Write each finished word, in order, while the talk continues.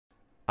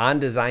On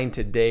Design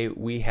today,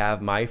 we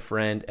have my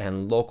friend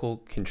and local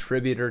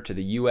contributor to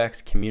the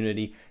UX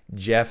community,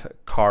 Jeff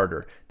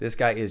Carter. This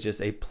guy is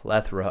just a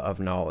plethora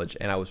of knowledge,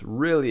 and I was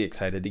really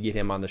excited to get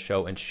him on the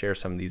show and share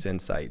some of these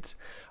insights.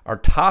 Our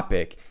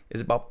topic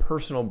is about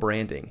personal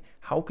branding.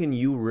 How can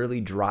you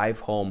really drive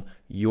home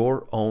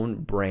your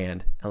own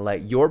brand and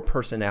let your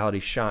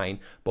personality shine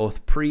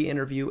both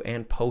pre-interview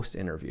and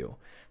post-interview?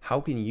 How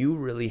can you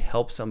really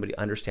help somebody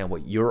understand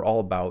what you're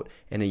all about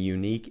in a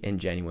unique and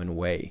genuine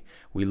way?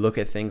 We look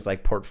at things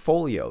like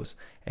portfolios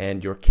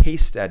and your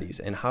case studies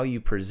and how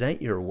you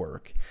present your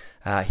work.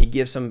 He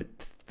gives some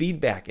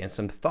feedback and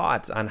some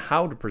thoughts on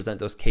how to present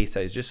those case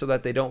studies just so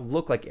that they don't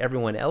look like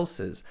everyone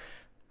else's.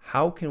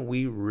 How can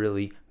we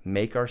really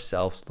make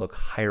ourselves look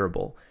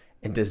hireable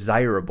and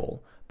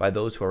desirable by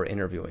those who are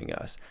interviewing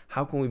us?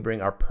 How can we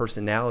bring our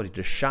personality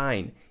to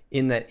shine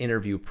in that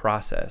interview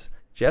process?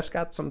 Jeff's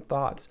got some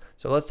thoughts,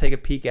 so let's take a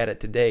peek at it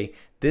today.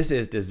 This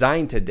is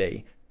Design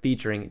Today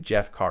featuring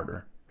Jeff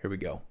Carter. Here we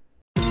go.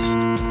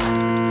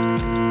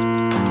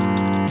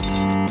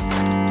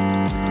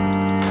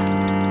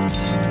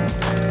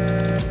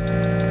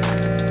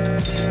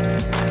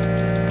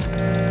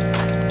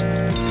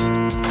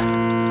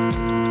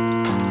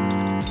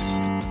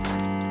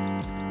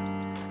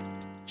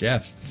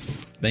 Jeff,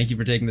 thank you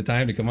for taking the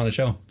time to come on the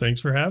show.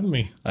 Thanks for having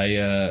me.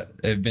 I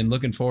have been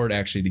looking forward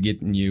actually to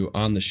getting you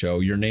on the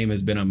show. Your name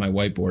has been on my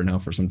whiteboard now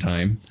for some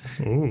time.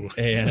 Ooh.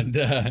 And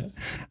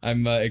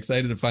I'm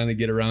excited to finally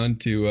get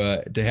around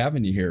to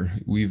having you here.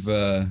 We've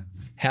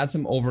had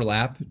some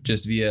overlap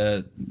just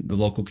via the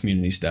local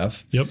community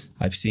stuff. Yep.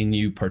 I've seen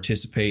you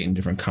participate in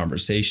different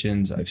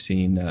conversations. I've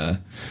seen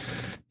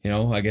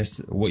I guess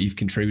what you've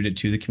contributed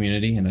to the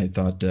community. And I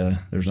thought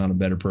there's not a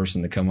better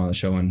person to come on the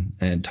show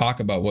and talk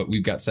about what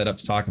we've got set up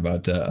to talk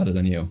about other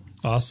than you.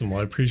 Awesome. Well,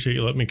 I appreciate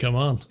you letting me come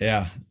on.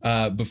 Yeah.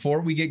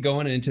 Before we get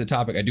going into the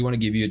topic, I do want to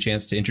give you a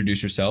chance to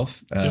introduce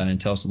yourself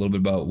and tell us a little bit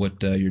about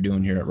what you're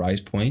doing here at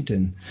Rise Point,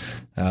 and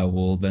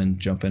we'll then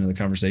jump into the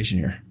conversation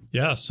here.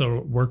 Yeah,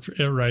 so work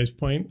at Rise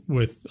Point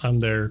I'm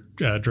their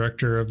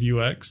director of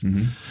UX.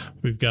 Mm-hmm.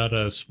 We've got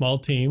a small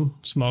team,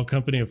 small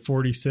company of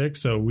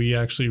 46. So we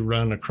actually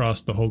run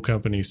across the whole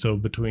company. So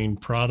between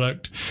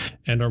product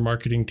and our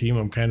marketing team,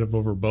 I'm kind of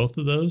over both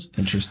of those.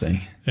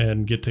 Interesting.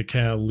 And get to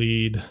kind of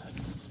lead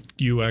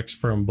UX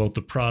from both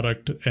the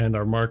product and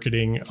our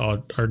marketing,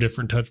 our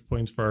different touch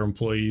points for our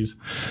employees.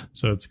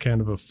 So it's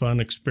kind of a fun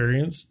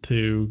experience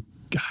to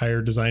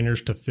hire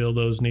designers to fill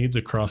those needs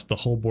across the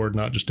whole board,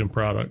 not just in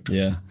product.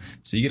 Yeah.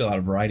 So you get a lot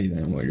of variety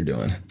then in what you're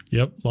doing.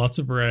 Yep. Lots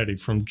of variety,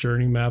 from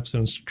journey maps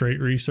and straight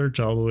research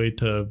all the way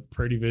to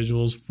pretty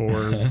visuals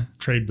for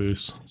trade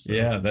booths. So,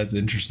 yeah, that's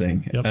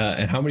interesting. Yep.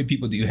 And how many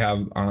people do you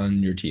have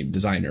on your team?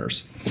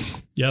 Designers?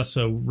 Yeah.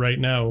 So right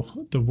now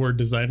the word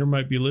designer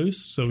might be loose.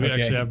 So we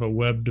actually have a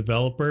web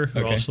developer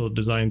who also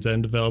designs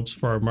and develops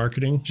for our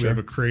marketing. Sure. We have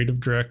a creative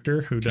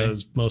director who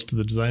does most of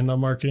the design on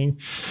marketing,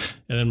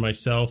 and then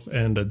myself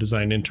and a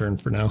design intern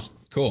for now.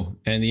 Cool.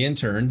 And the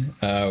intern,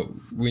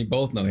 we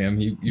both know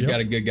him. You've got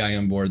a good guy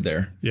on board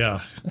there. Yeah.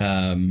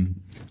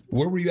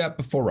 Where were you at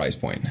before Rise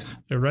Point?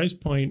 At Rise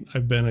Point,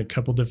 I've been at a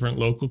couple different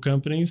local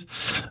companies,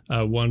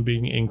 one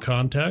being In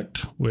Contact,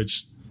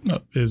 which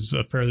is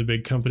a fairly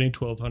big company,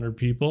 1,200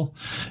 people.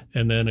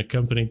 And then a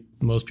company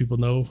most people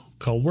know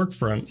called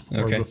Workfront,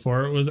 or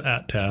before it was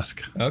At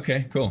Task.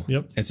 Okay, cool.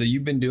 Yep. And so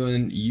you've been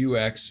doing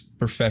UX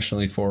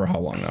professionally for how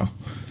long now?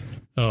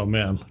 Oh,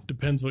 man.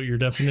 Depends what your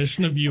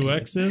definition of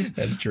UX is.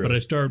 That's true. But I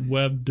started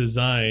web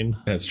design.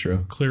 That's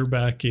true. Clear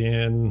back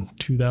in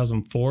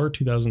 2004,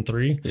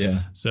 2003. Yeah.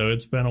 So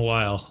it's been a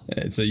while.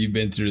 And so you've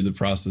been through the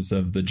process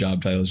of the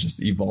job titles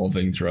just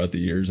evolving throughout the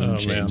years and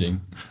changing.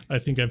 Man. I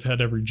think I've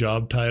had every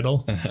job title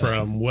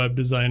from web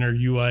designer,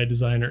 UI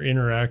designer,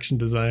 interaction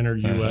designer,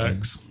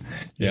 UX.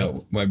 Yeah.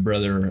 My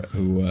brother,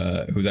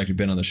 who's actually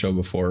been on the show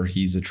before,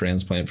 he's a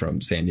transplant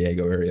from San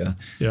Diego area.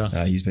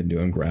 Yeah. He's been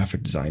doing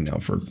graphic design now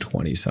for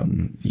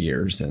 20-some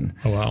years. And,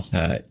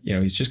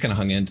 he's just kind of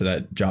hung into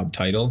that job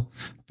title.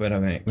 But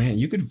I'm like, man,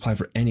 you could apply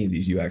for any of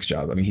these UX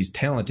jobs. I mean, he's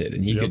talented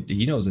and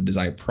he knows the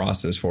design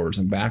process forwards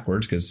and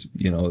backwards because,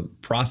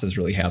 process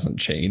really hasn't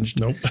changed.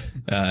 Nope.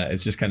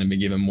 It's just kind of been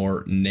given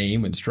more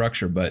name and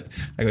structure. But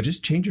I go,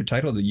 just change your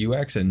title to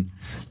UX and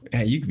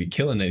you could be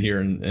killing it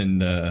here in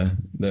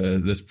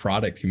this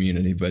product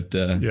community. But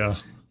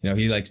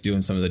he likes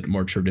doing some of the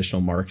more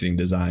traditional marketing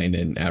design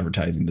and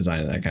advertising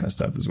design and that kind of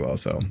stuff as well.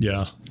 So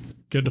yeah.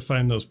 Good to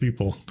find those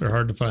people. They're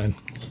hard to find.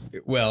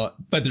 Well,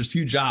 but there's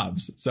few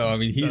jobs. So, I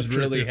mean, he's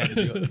really had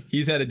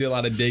to do a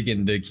lot of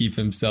digging to keep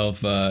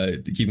himself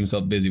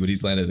busy, but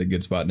he's landed at a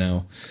good spot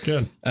now.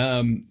 Good.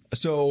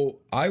 So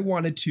I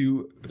wanted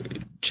to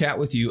chat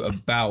with you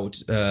about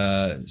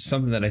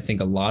something that I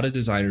think a lot of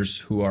designers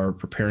who are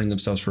preparing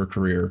themselves for a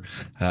career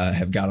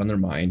have got on their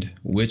mind,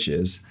 which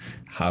is,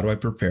 how do I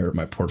prepare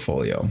my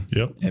portfolio?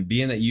 Yep. And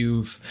being that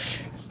you've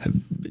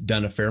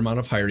done a fair amount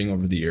of hiring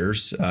over the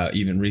years,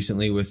 even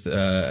recently with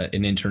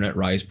an intern at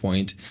Rise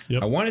Point,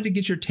 I wanted to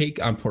get your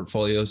take on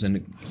portfolios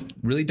and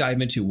really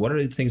dive into what are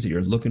the things that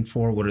you're looking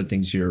for, what are the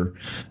things you're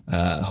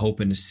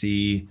hoping to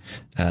see,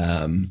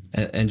 and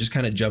just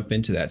kind of jump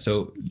into that.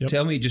 So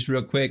tell me just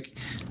real quick,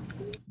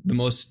 the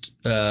most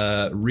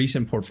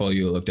recent portfolio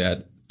you looked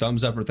at,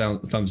 thumbs up or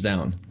thumbs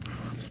down?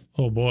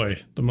 Oh boy,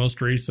 the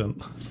most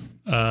recent.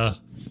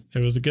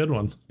 It was a good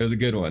one. It was a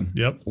good one.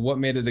 Yep. What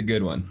made it a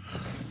good one?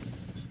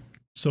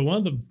 So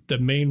one of the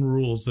main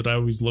rules that I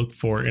always look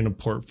for in a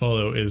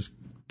portfolio is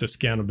the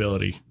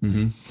scannability.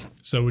 Mm-hmm.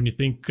 So when you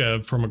think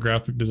from a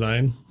graphic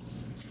design,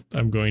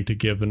 I'm going to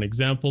give an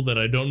example that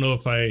I don't know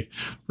if I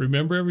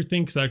remember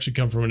everything because I actually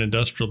come from an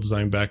industrial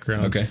design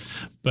background. Okay.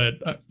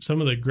 But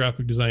some of the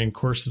graphic design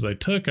courses I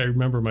took, I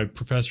remember my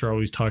professor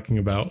always talking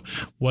about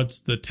what's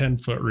the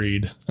 10-foot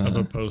read of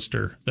a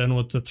poster, then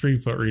what's the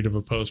 3-foot read of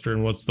a poster,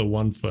 and what's the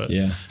 1 foot.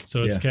 Yeah.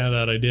 So it's kind of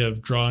that idea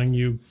of drawing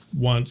you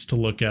once to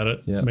look at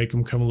it, make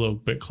them come a little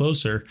bit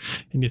closer.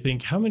 And you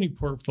think, how many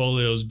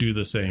portfolios do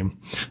the same?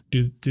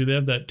 Do they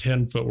have that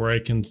 10-foot where I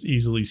can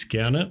easily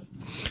scan it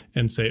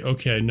and say,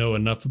 okay, I know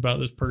enough about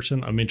this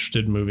person, I'm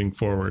interested in moving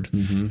forward.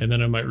 Mm-hmm. And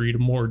then I might read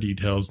more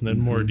details and then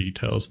more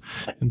details.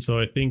 And so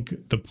I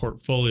think the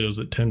portfolios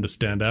that tend to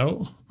stand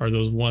out are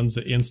those ones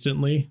that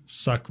instantly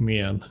suck me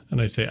in.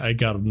 And I say, I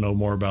got to know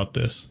more about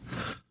this.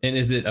 And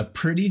is it a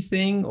pretty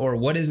thing, or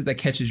what is it that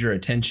catches your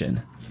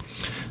attention?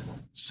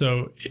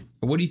 So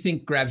what do you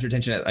think grabs your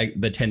attention at like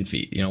the 10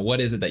 feet? You know,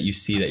 what is it that you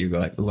see that you go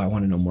like, oh, I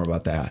want to know more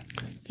about that?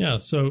 Yeah.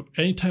 So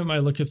anytime I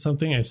look at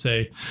something, I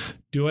say,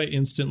 do I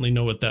instantly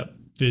know what that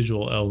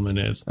visual element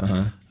is?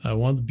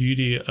 One of the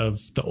beauty of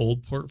the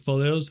old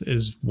portfolios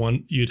is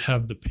you'd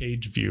have the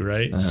page view,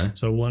 right?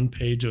 So one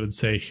page it would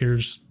say,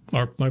 here's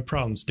my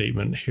problem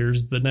statement.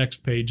 Here's the next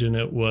page, and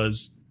it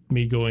was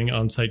me going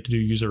on site to do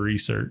user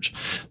research.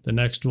 The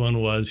next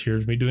one was,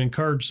 here's me doing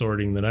card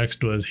sorting. The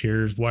next was,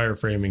 here's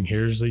wireframing.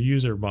 Here's a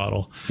user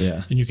model.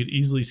 Yeah. And you could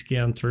easily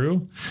scan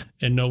through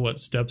and know what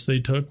steps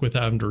they took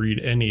without having to read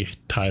any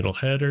title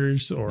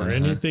headers or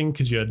anything,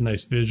 because you had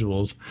nice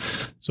visuals.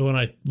 So when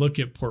I look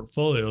at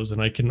portfolios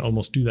and I can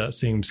almost do that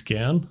same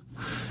scan,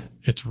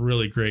 it's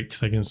really great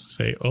because I can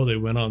say, oh, they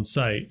went on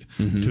site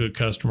to a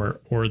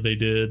customer, or they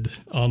did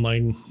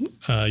online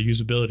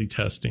usability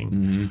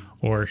testing,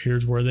 or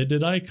here's where they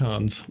did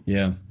icons.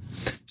 Yeah.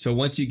 So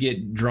once you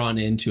get drawn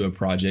into a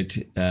project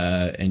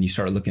and you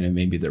start looking at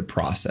maybe their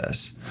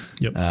process,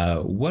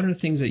 what are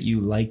things that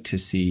you like to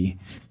see?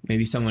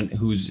 Maybe someone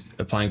who's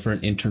applying for an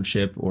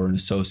internship or an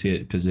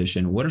associate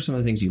position, what are some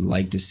of the things you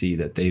like to see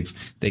that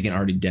they can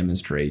already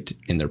demonstrate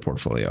in their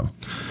portfolio?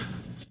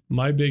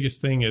 My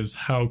biggest thing is,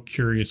 how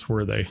curious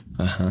were they?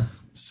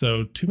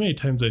 So too many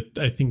times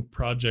I think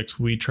projects,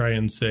 we try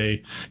and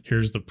say,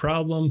 here's the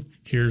problem,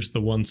 here's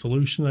the one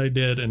solution I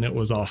did, and it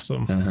was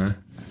awesome.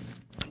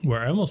 Where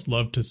I almost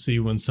love to see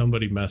when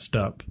somebody messed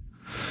up.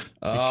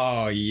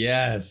 Oh,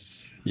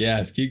 yes.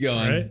 Yes. Keep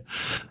going. Right?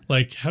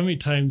 Like, how many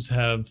times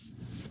have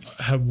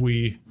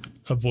we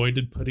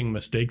avoided putting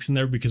mistakes in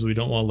there because we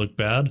don't want to look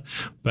bad?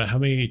 But how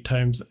many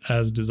times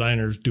as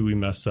designers do we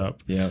mess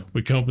up? Yeah.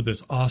 We come up with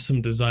this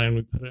awesome design,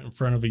 we put it in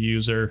front of a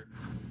user,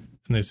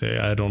 and they say,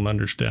 I don't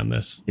understand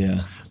this.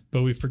 Yeah.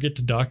 But we forget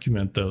to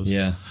document those.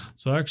 Yeah.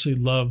 So I actually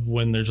love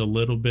when there's a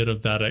little bit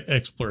of that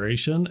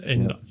exploration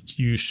and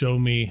you show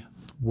me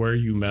where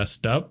you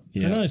messed up.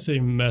 Yeah. And I say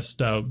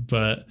messed up,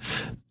 but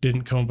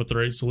didn't come up with the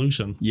right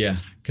solution. Yeah.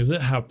 Because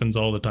it happens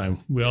all the time.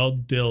 We all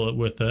deal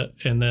with it.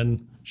 And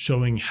then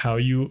showing how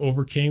you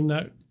overcame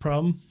that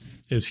problem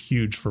is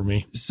huge for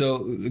me.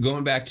 So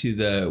going back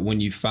to when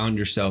you found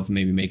yourself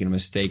maybe making a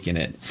mistake in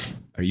it,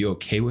 are you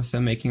okay with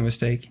them making a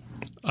mistake?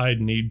 I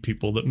need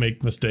people that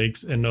make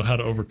mistakes and know how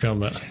to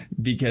overcome it.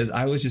 Because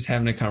I was just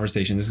having a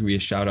conversation. This is going to be a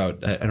shout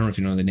out. I don't know if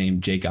you know the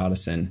name Jake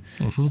Ottison.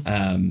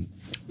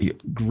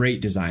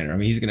 Great designer. I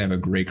mean, he's going to have a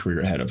great career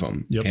ahead of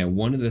him. Yep. And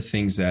one of the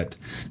things that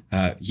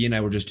he and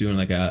I were just doing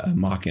like a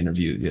mock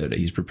interview the other day.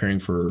 He's preparing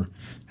for,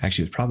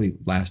 actually it was probably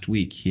last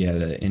week, he had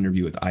an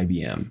interview with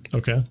IBM.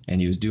 Okay.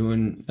 And he was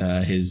doing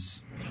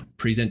his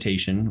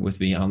presentation with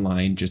me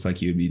online, just like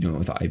he would be doing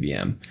with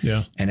IBM.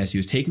 Yeah. And as he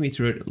was taking me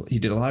through it, he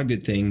did a lot of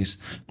good things.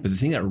 But the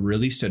thing that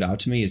really stood out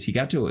to me is he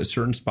got to a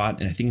certain spot,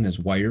 and I think in his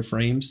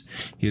wireframes,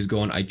 he was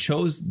going, I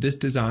chose this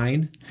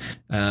design.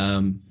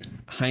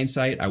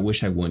 Hindsight, I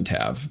wish I wouldn't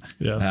have.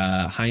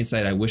 Yeah.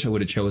 Hindsight, I wish I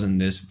would have chosen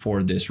this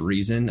for this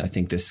reason. I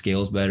think this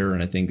scales better,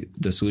 and I think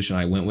the solution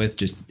I went with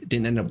just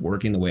didn't end up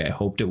working the way I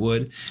hoped it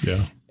would.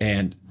 Yeah.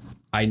 And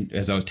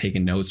as I was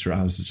taking notes,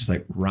 I was just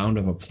like, round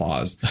of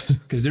applause,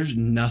 because there's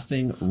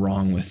nothing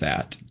wrong with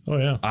that. Oh,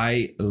 yeah.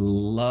 I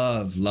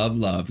love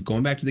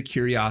going back to the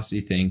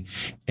curiosity thing.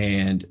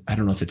 And I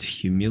don't know if it's a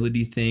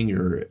humility thing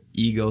or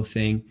ego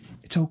thing.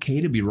 it's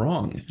okay to be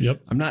wrong.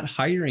 Yep. I'm not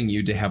hiring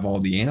you to have all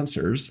the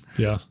answers.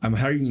 Yeah. I'm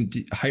hiring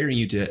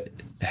you to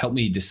help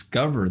me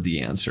discover the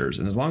answers.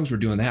 And as long as we're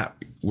doing that,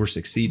 we're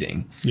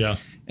succeeding. Yeah.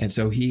 And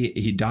so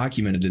he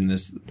documented in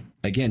this,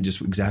 again,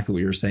 just exactly what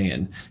you were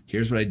saying.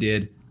 Here's what I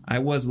did. I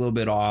was a little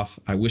bit off.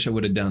 I wish I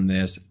would have done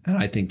this. And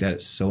I think that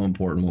is so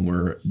important when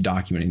we're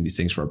documenting these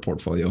things for our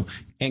portfolio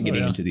and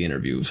getting into the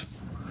interviews.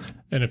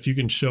 And if you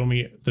can show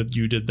me that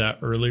you did that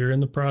earlier in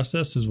the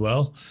process as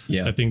well,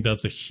 I think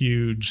that's a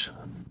huge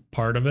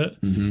part of it,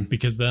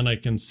 because then I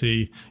can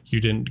see you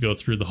didn't go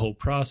through the whole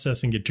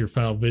process and get to your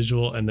final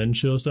visual and then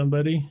show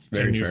somebody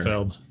and you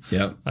failed.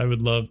 Yep. I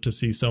would love to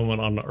see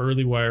someone on an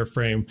early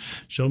wireframe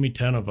show me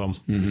 10 of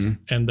them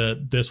and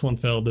that this one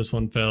failed, this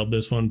one failed,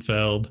 this one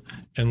failed,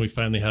 and we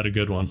finally had a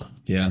good one.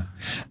 Yeah.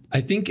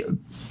 I think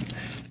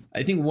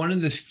one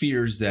of the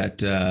fears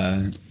that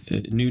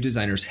new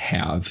designers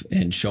have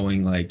in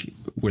showing like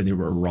where they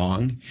were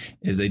wrong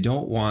is they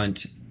don't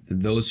want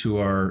those who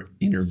are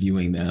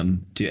interviewing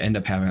them to end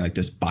up having like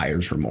this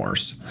buyer's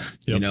remorse.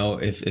 Yep. You know,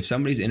 if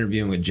somebody's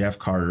interviewing with Jeff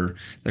Carter,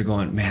 they're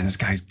going, man, this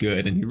guy's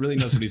good and he really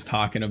knows what he's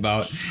talking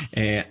about.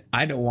 And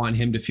I don't want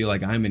him to feel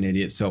like I'm an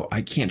idiot, so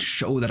I can't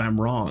show that I'm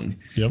wrong.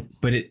 Yep.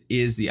 But it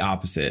is the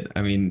opposite.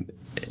 I mean,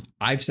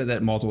 I've said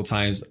that multiple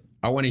times.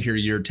 I want to hear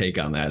your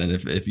take on that. And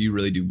if you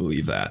really do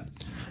believe that.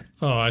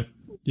 Oh, I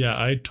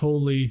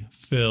totally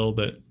feel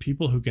that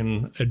people who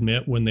can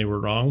admit when they were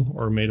wrong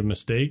or made a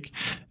mistake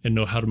and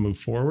know how to move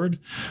forward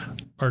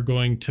are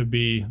going to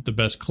be the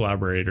best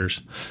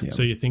collaborators. Yep.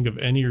 So you think of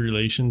any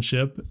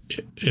relationship,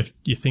 if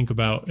you think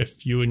about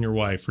if you and your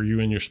wife or you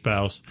and your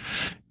spouse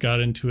got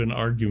into an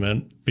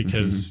argument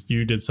because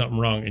you did something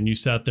wrong and you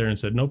sat there and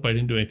said, nope, I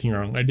didn't do anything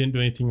wrong. I didn't do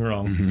anything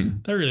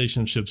wrong. That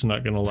relationship's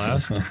not going to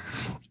last.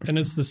 And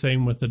it's the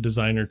same with a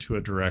designer to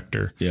a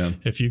director. Yeah.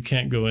 If you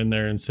can't go in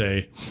there and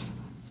say,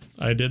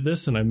 I did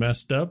this and I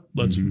messed up.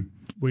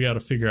 We got to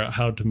figure out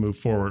how to move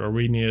forward, or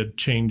we need to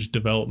change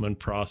development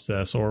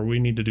process, or we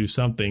need to do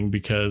something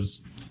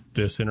because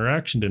this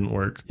interaction didn't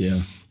work.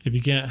 Yeah. If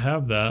you can't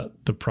have that,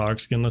 the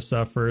product's going to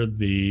suffer.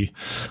 The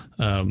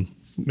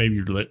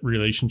maybe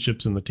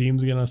relationships in the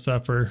team's going to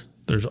suffer.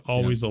 There's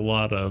always a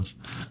lot of,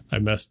 I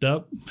messed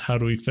up. How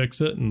do we fix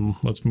it? And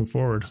let's move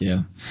forward.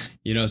 Yeah.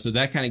 You know, so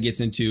that kind of gets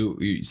into,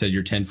 you said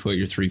you're 10 foot,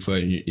 you're 3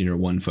 foot, and you're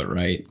 1 foot,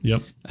 right?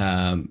 Yep.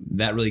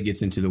 That really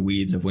gets into the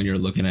weeds of when you're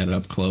looking at it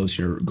up close,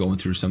 you're going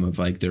through some of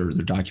like their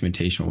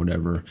documentation or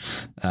whatever.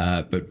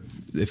 But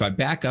if I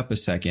back up a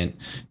second,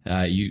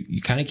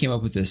 you kind of came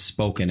up with this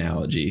spoke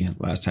analogy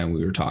last time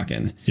we were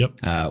talking.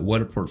 Yep.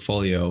 What a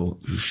portfolio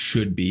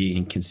should be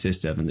and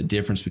consist of, and the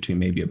difference between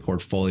maybe a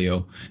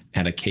portfolio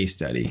and a case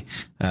study.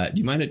 Do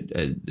you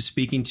mind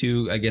speaking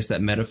to, I guess,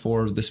 that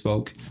metaphor of the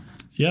spoke?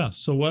 Yeah.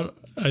 So what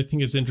I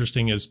think is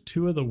interesting is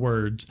two of the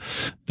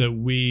words that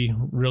we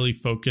really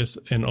focus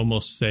and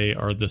almost say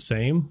are the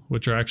same,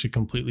 which are actually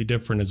completely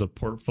different, is a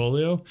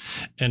portfolio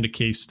and a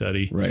case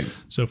study. Right.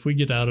 So if we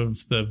get out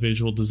of the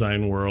visual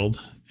design world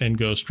and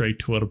go straight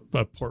to what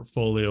a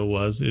portfolio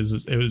was,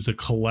 it was a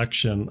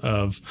collection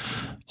of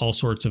all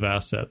sorts of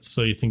assets.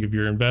 So you think of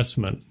your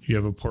investment, you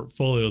have a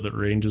portfolio that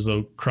ranges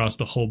across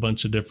a whole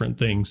bunch of different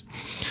things.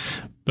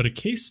 But a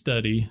case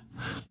study,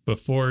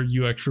 before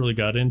you actually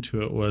got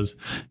into it, was,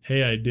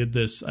 hey, I did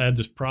this, I had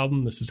this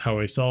problem, this is how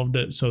I solved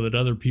it, so that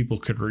other people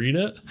could read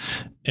it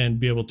and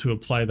be able to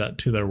apply that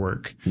to their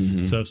work.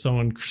 So if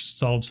someone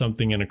solved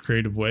something in a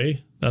creative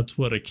way, that's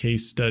what a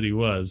case study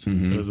was.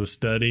 It was a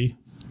study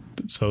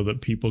so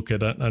that people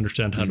could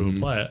understand how to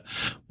apply it.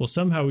 Well,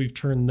 somehow we've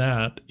turned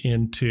that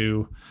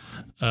into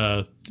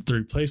the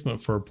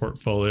replacement for a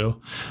portfolio.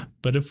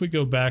 But if we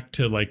go back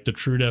to like the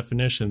true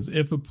definitions,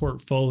 if a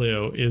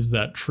portfolio is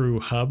that true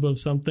hub of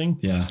something,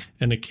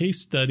 and a case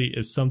study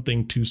is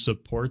something to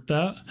support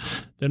that,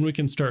 then we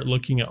can start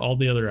looking at all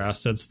the other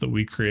assets that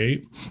we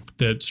create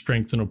that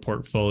strengthen a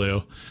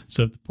portfolio.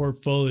 So if the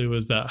portfolio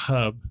is that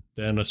hub,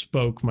 then a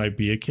spoke might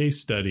be a case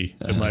study.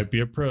 It might be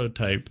a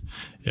prototype.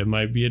 It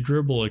might be a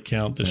Dribble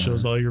account that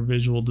shows all your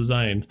visual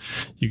design.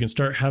 You can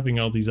start having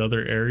all these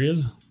other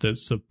areas that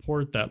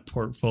support that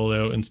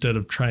portfolio instead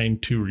of trying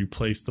to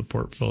replace the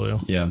portfolio.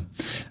 Yeah.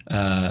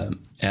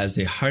 As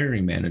a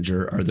hiring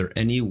manager, are there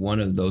any one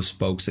of those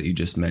spokes that you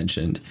just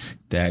mentioned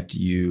that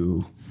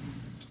you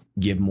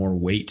give more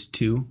weight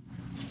to?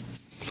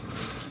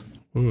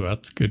 Ooh,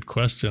 that's a good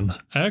question.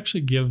 I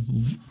actually give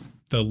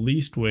the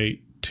least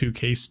weight to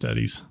case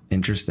studies.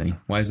 Interesting.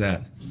 Why is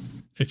that?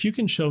 If you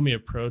can show me a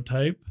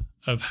prototype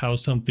of how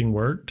something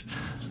worked,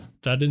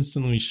 that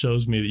instantly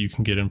shows me that you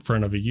can get in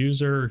front of a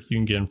user, you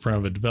can get in front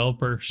of a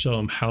developer, show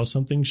them how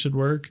something should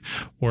work.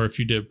 Or if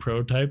you did a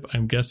prototype,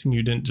 I'm guessing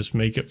you didn't just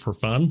make it for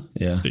fun,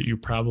 that you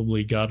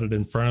probably got it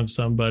in front of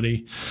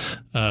somebody.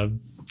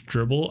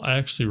 Dribble, I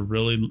actually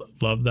really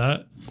love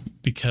that,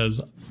 because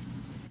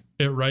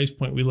at Rise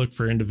Point, we look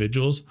for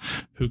individuals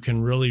who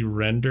can really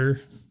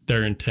render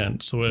their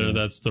intent. So whether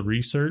that's the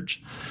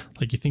research,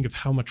 like you think of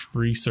how much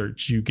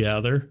research you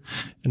gather,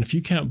 and if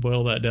you can't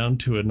boil that down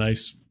to a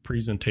nice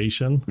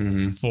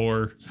presentation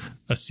for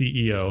a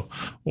CEO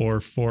or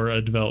for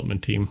a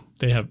development team.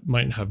 They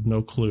might have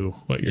no clue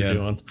what you're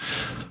doing.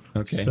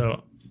 Okay.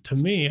 So to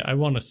me, I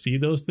want to see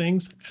those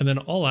things, and then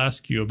I'll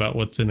ask you about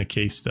what's in a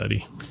case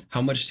study.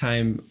 How much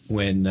time,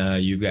 when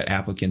you've got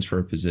applicants for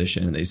a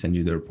position and they send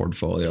you their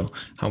portfolio,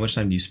 how much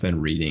time do you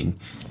spend reading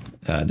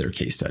their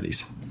case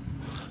studies?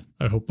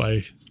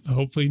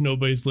 Hopefully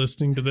nobody's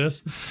listening to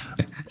this.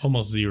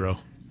 Almost zero.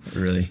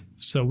 Really?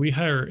 So we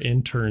hire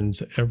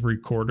interns every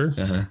quarter.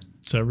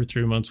 So every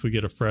 3 months we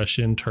get a fresh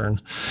intern.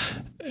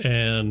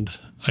 And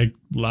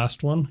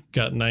last one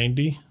got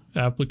 90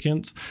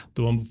 applicants.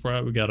 The one before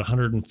that we got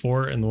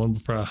 104, and the one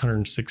before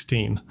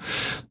 116.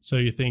 So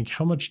you think,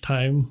 how much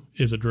time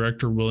is a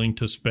director willing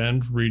to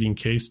spend reading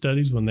case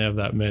studies when they have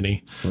that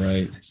many?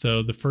 Right.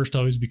 So the first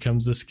always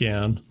becomes the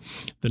scan.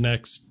 The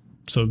next,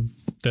 so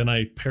then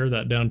I pare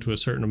that down to a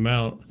certain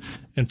amount.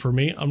 And for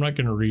me, I'm not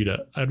going to read it.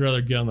 I'd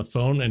rather get on the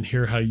phone and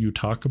hear how you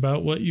talk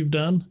about what you've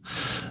done.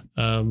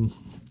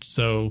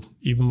 So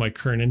even my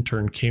current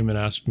intern came and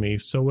asked me,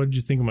 so what did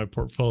you think of my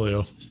portfolio?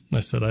 And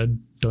I said, I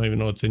don't even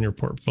know what's in your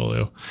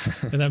portfolio.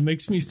 And that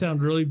makes me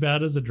sound really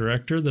bad as a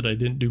director that I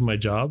didn't do my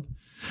job.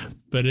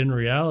 But in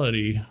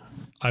reality,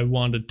 I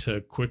wanted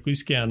to quickly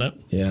scan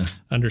it,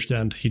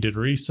 understand he did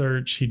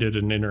research, he did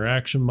an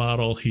interaction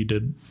model, he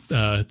did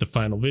the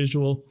final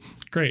visual.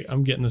 Great,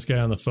 I'm getting this guy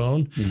on the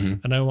phone,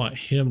 and I want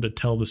him to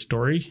tell the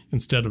story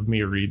instead of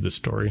me read the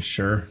story.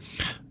 Sure.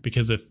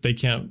 Because if they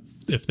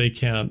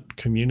can't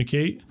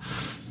communicate,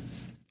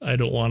 I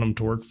don't want them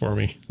to work for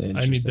me.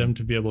 I need them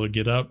to be able to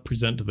get up,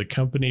 present to the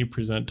company,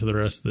 present to the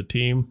rest of the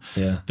team,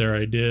 their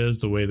ideas,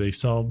 the way they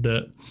solved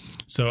it.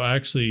 So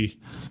actually,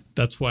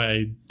 that's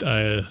why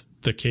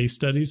the case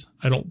studies,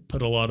 I don't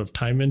put a lot of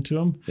time into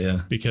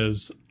them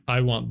because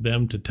I want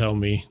them to tell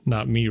me,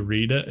 not me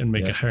read it and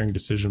make a hiring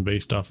decision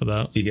based off of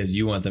that. Because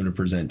you want them to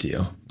present to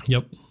you.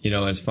 Yep. You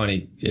know, it's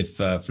funny, if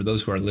for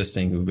those who are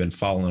listening who've been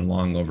following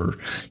along over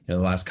the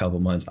last couple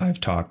of months, I've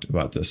talked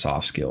about the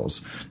soft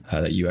skills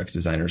that UX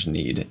designers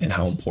need and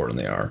how important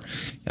they are.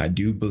 I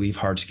do believe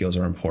hard skills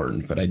are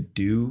important, but I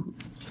do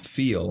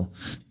feel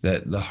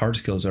that the hard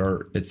skills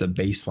it's a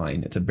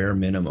baseline, it's a bare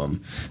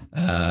minimum.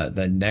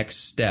 The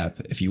next step,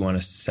 if you want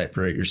to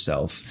separate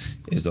yourself,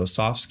 is those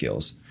soft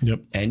skills. Yep.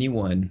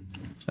 Anyone,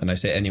 and I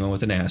say anyone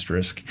with an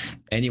asterisk,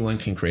 anyone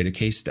can create a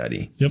case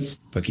study. Yep.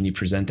 But can you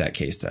present that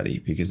case study?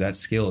 Because that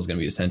skill is going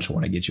to be essential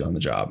when I get you on the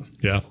job.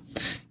 Yeah.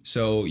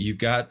 So you've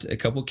got a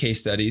couple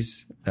case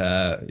studies.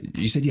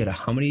 You said you had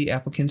how many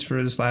applicants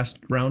for this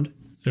last round?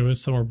 It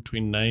was somewhere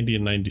between 90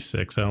 and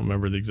 96. I don't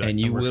remember the exact number. And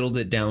you whittled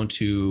it down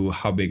to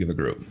how big of a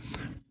group?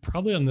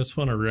 Probably on this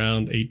one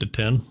around 8 to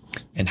 10.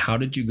 And how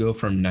did you go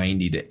from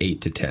 90 to 8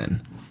 to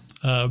 10?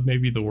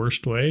 Maybe the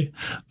worst way.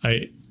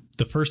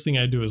 The first thing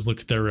I do is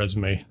look at their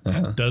resume.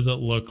 Does it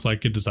look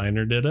like a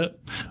designer did it,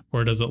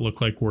 or does it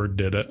look like Word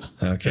did it?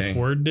 Okay. If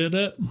Word did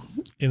it,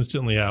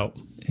 instantly out.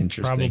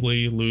 Interesting.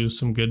 Probably lose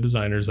some good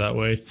designers that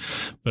way,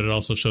 but it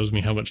also shows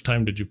me how much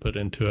time did you put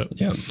into it.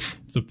 Yeah.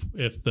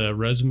 If the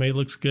resume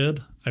looks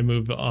good, I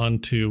move on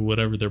to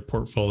whatever their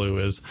portfolio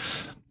is.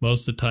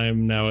 Most of the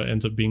time now it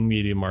ends up being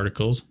Medium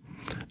articles,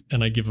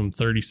 and I give them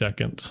 30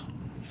 seconds.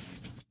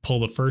 Pull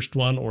the first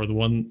one or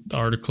the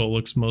article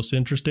looks most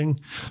interesting,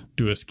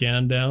 do a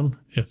scan down.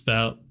 If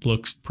that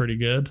looks pretty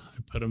good,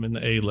 I put them in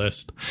the A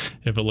list.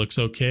 If it looks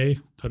okay,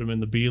 put them in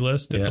the B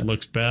list. If it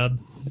looks bad,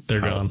 they're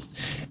gone.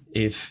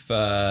 If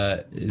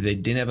they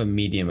didn't have a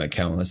Medium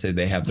account, let's say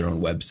they have their own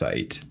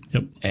website,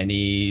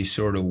 any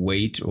sort of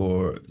weight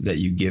or that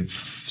you give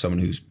someone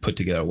who's put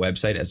together a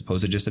website as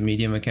opposed to just a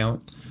Medium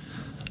account?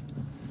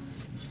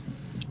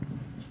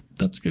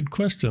 That's a good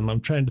question.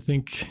 I'm trying to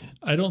think.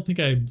 I don't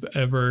think I've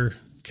ever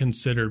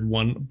considered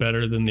one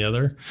better than the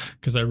other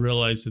because I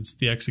realize it's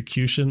the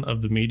execution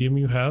of the medium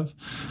you have.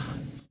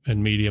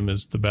 And medium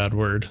is the bad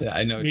word. Yeah,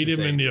 I know what medium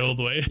you're saying. In the old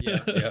way.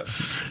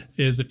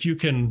 Is if you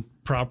can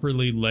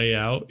properly lay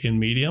out in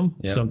Medium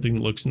something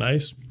that looks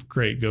nice,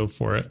 great, go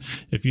for it.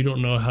 If you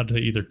don't know how to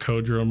either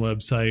code your own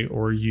website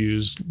or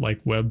use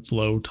like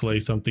Webflow to lay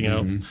something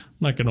out, I'm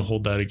not going to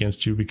hold that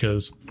against you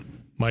because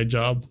my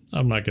job,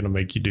 I'm not going to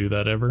make you do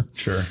that ever.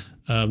 Sure.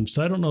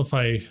 So I don't know if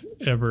I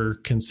ever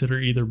consider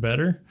either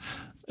better,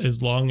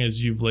 as long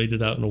as you've laid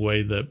it out in a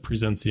way that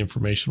presents the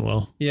information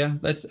well. Yeah,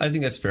 I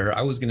think that's fair.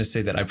 I was going to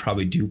say that I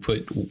probably do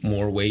put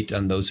more weight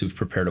on those who've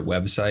prepared a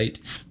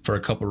website for a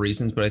couple of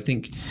reasons, but I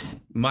think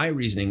my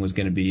reasoning was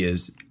going to be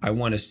is I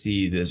want to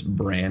see this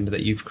brand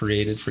that you've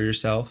created for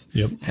yourself.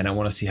 Yep. And I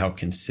want to see how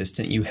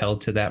consistent you held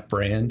to that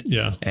brand.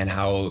 Yeah. And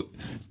how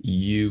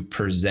you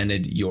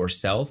presented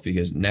yourself,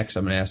 because next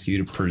I'm going to ask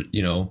you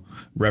to,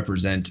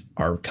 represent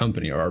our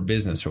company or our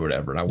business or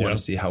whatever. And I want to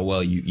see how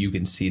well you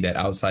can see that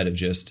outside of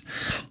just,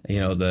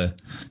 the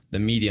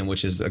medium,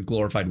 which is a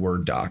glorified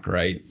Word doc,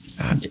 right?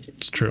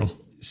 It's true.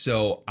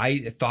 So I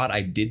thought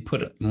I did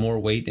put more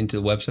weight into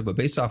the website, but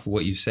based off of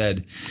what you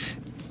said,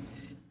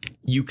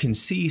 you can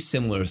see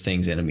similar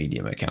things in a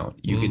Medium account.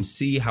 You can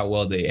see how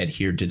well they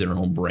adhered to their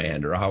own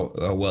brand or how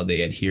well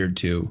they adhered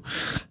to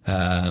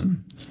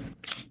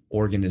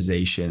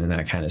organization and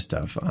that kind of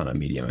stuff on a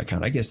Medium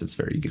account. I guess it's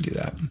fair. You could do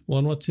that. Well,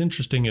 and what's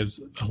interesting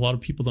is a lot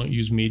of people don't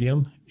use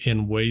Medium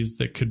in ways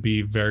that could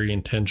be very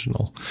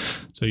intentional.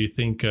 So you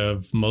think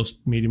of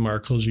most Medium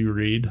articles you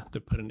read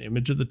that put an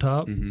image at the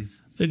top.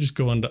 They just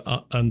go into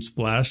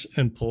Unsplash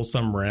and pull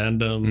some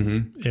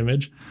random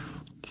image.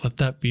 Let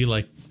that be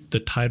like the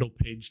title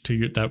page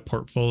to that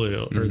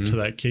portfolio or to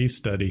that case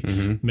study.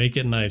 Make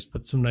it nice,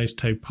 put some nice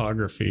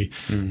typography,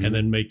 and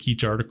then make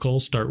each article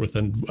start with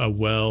a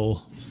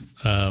well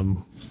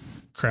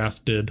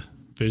crafted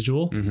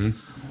visual.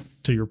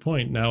 To your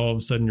point, now all of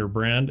a sudden your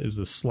brand is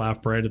a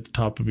slap right at the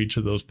top of each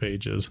of those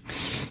pages.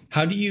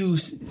 How do you,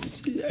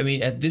 I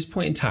mean, at this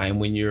point in time,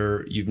 when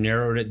you've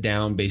narrowed it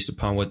down based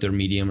upon what their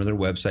Medium or their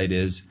website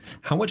is,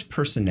 how much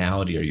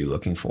personality are you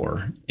looking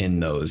for in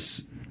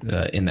those,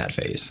 in that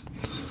phase?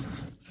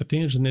 I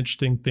think there's an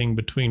interesting thing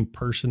between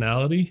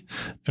personality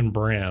and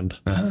brand.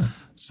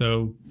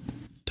 So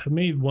to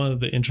me, one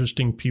of the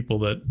interesting people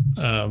that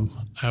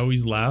I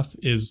always laugh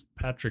is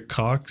Patrick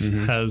Cox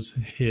has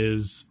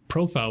his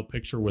profile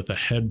picture with a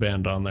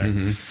headband on there.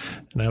 And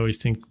I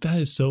always think that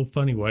is so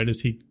funny. Why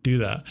does he do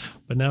that?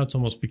 But now it's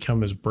almost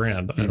become his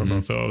brand. I don't know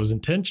if it was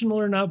intentional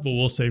or not, but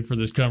we'll say for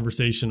this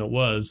conversation it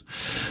was.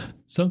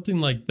 Something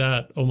like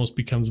that almost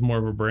becomes more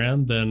of a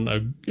brand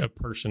than a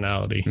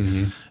personality.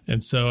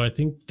 And so I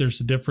think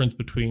there's a difference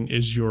between,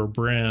 is your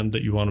brand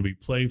that you want to be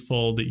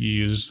playful, that you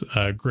use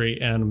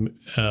great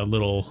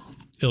little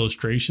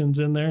illustrations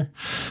in there?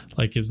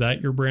 Like, is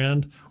that your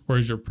brand? Or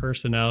is your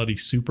personality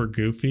super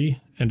goofy?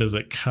 And does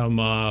it come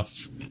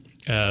off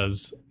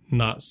as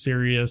not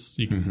serious?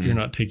 You're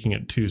not taking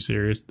it too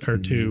serious or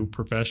too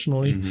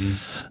professionally.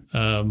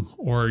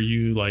 Or are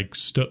you like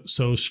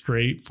so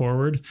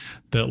straightforward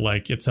that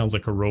like it sounds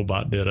like a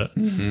robot did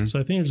it? So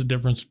I think there's a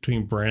difference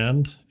between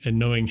brand and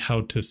knowing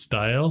how to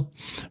style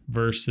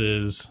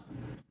versus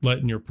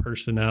letting your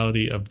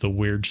personality of the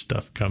weird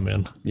stuff come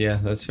in. Yeah,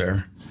 that's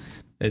fair.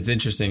 It's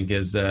interesting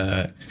because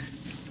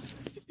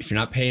if you're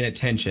not paying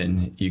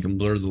attention, you can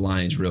blur the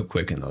lines real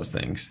quick in those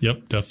things.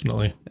 Yep,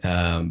 definitely.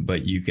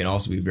 But you can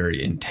also be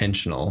very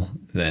intentional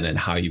then in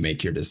how you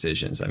make your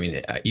decisions. I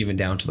mean, even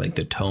down to like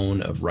the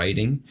tone of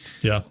writing.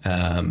 Yeah.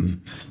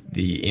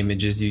 The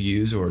images you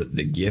use or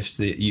the GIFs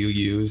that you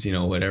use, you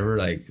know, whatever,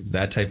 like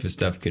that type of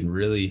stuff can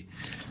really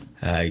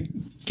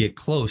get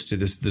close to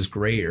this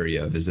gray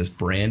area of, is this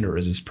brand or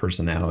is this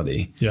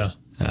personality? Yeah.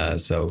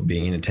 So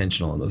being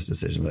intentional in those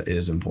decisions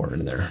is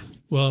important there.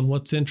 Well, and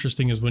what's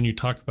interesting is when you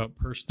talk about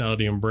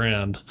personality and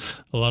brand,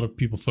 a lot of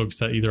people focus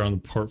that either on the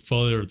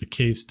portfolio or the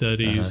case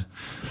studies.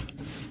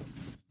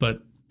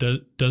 But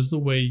does the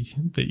way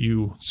that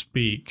you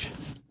speak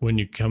when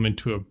you come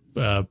into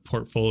a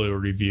portfolio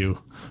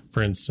review,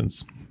 for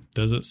instance,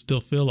 does it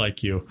still feel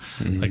like you?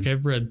 Like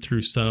I've read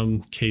through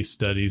some case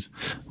studies.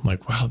 I'm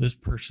like, wow, this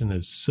person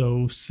is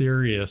so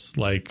serious.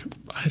 Like,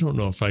 I don't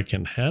know if I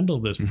can handle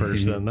this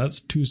person. That's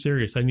too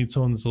serious. I need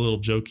someone that's a little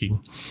jokey.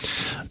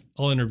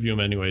 I'll interview them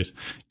anyways.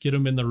 Get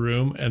them in the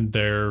room and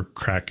they're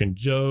cracking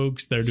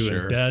jokes. They're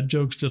doing dad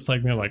jokes just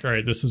like me. I'm like, all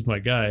right, this is my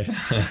guy,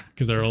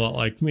 because they're a lot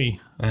like me.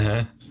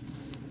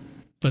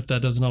 But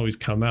that doesn't always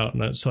come out.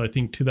 And so I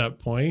think to that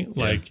point,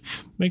 like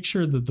make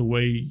sure that the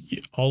way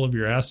all of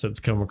your assets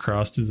come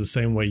across is the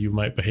same way you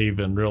might behave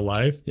in real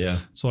life. Yeah.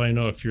 So I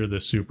know if you're the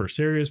super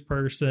serious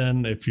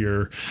person, if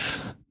you're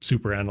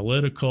super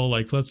analytical,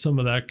 like let some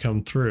of that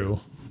come through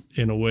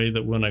in a way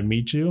that when I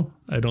meet you,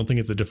 I don't think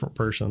it's a different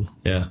person.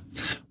 Yeah.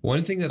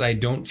 One thing that I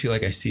don't feel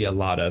like I see a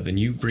lot of, and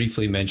you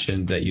briefly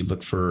mentioned that you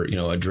look for, you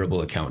know, a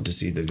Dribble account to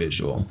see the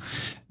visual.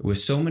 With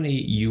so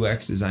many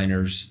UX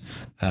designers,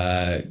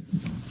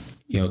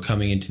 you know,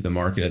 coming into the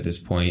market at this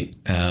point,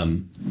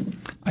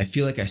 I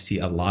feel like I see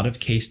a lot of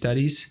case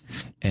studies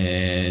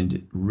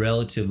and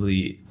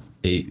relatively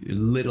a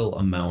little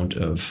amount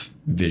of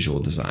visual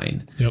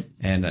design. Yep.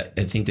 And I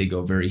think they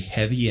go very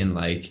heavy in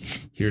like,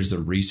 here's the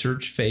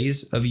research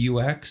phase of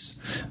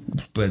UX,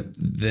 but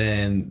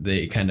then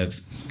they kind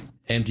of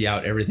empty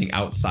out everything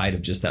outside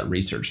of just that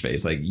research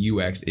phase. Like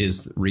UX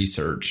is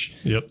research.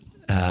 Yep.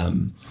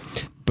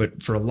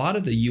 But for a lot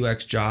of the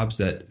UX jobs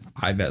that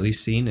I've at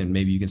least seen, and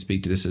maybe you can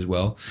speak to this as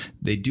well,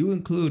 they do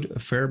include a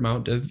fair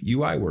amount of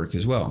UI work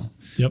as well.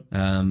 Yep.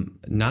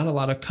 Not a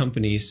lot of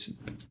companies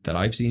that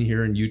I've seen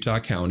here in Utah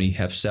County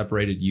have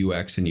separated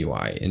UX and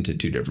UI into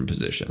two different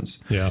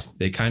positions. Yeah.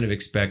 They kind of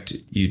expect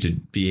you to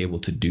be able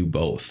to do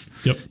both.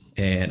 Yep.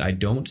 And I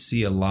don't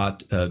see a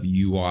lot of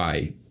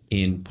UI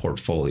in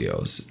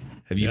portfolios.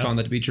 Have you found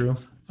that to be true?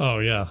 Oh,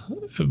 yeah.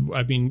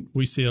 I mean,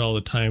 we see it all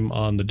the time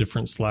on the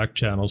different Slack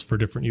channels for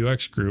different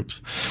UX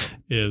groups,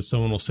 is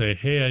someone will say,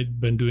 hey, I've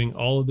been doing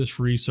all of this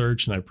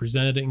research and I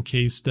presented it in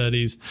case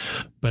studies,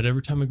 but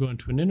every time I go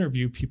into an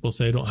interview, people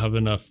say I don't have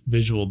enough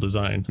visual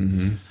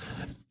design.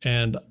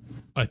 And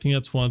I think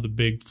that's one of the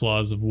big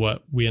flaws of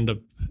what we end up,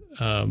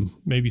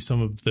 maybe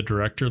some of the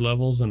director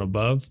levels and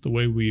above, the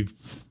way we've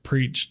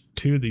preached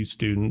to these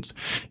students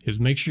is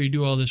make sure you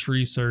do all this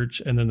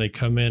research. And then they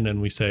come in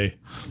and we say,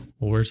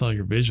 well, where's all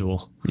your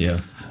visual? Yeah.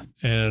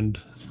 And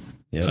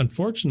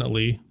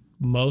unfortunately,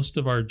 most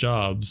of our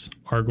jobs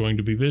are going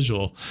to be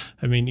visual.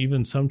 I mean,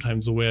 even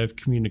sometimes the way I've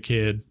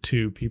communicated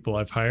to people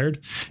I've hired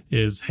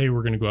is, hey,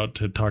 we're going to go out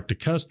to talk to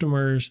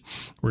customers.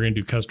 We're going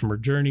to do customer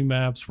journey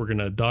maps. We're going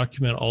to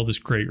document all this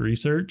great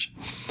research.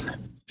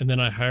 And then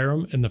I hire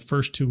them. And the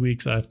first 2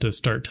 weeks, I have to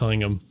start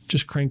telling them,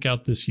 just crank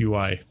out this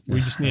UI.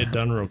 We just need it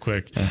done real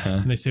quick.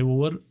 And they say, well,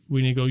 what?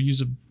 We need to go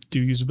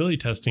do usability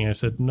testing. I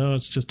said, no,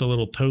 it's just a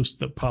little toast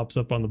that pops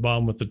up on the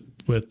bottom with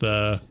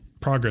the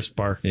progress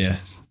bar. Yeah.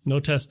 No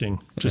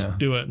testing. Just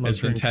do it. And it's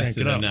been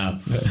tested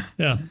enough.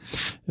 Yeah.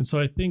 And so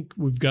I think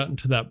we've gotten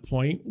to that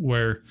point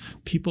where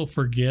people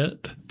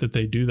forget that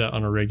they do that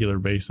on a regular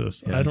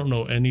basis. Yeah. I don't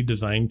know any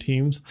design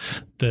teams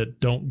that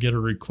don't get a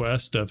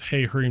request of,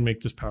 hey, hurry and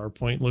make this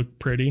PowerPoint look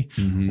pretty,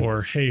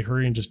 or hey,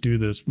 hurry and just do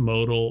this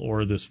modal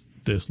or this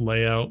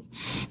layout,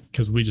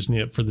 because we just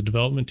need it for the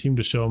development team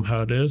to show them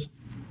how it is.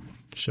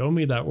 Show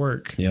me that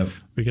work. Yep.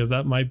 Because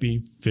that might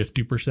be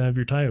 50% of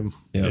your time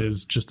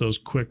is just those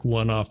quick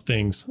one-off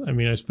things. I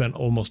mean, I spent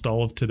almost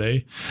all of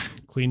today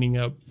cleaning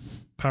up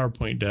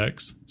PowerPoint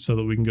decks so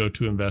that we can go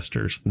to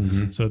investors.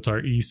 So it's our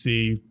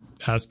EC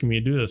asking me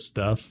to do this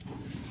stuff.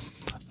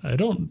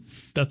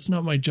 That's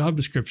not my job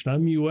description.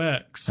 I'm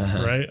UX,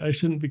 right? I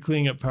shouldn't be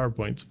cleaning up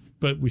PowerPoints,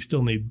 but we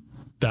still need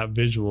that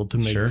visual to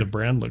make the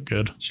brand look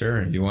good.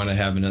 Sure. You want to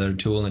have another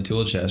tool in the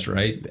tool chest,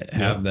 right?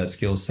 Have that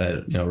skill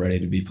set, ready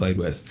to be played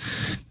with.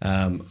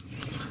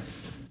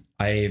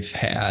 I've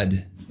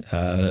had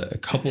a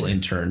couple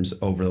interns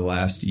over the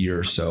last year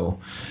or so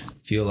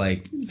feel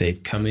like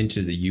they've come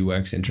into the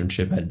UX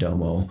internship at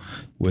Domo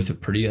with a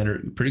pretty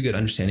good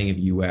understanding of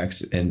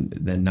UX and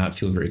then not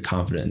feel very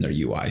confident in their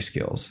UI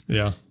skills.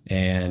 Yeah.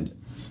 And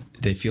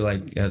they feel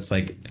like that's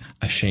like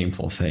a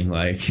shameful thing.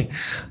 Like,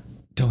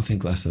 don't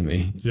think less of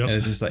me. Yep. And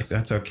it's just like,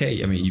 that's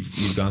okay. I mean,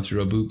 you've gone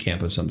through a boot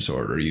camp of some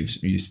sort, or you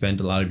spent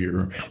a lot of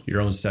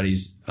your own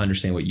studies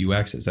understanding what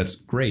UX is. That's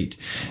great.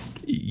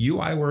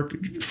 UI work,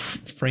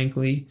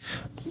 frankly,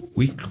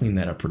 we can clean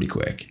that up pretty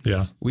quick.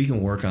 Yeah. We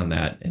can work on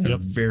that in a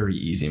very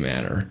easy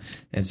manner.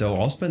 And so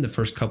I'll spend the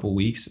first couple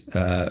weeks,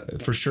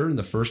 for sure in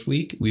the first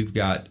week, we've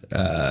got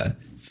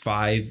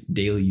 5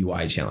 daily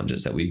UI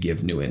challenges that we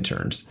give new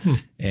interns.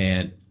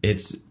 And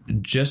it's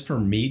just for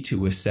me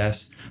to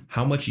assess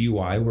how much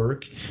UI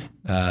work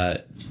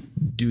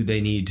do they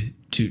need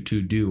to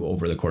do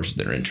over the course of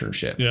their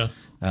internship. Yeah.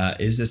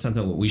 Is this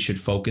something that we should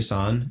focus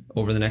on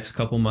over the next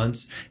couple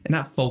months? And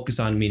not focus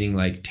on meaning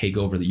like take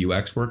over the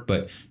UX work,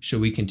 but should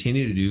we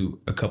continue to do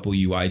a couple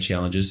UI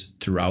challenges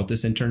throughout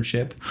this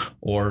internship?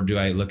 Or do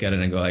I look at it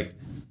and go like,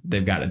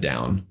 they've got it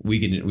down.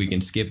 We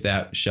can skip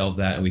that, shelve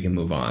that, and we can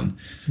move on.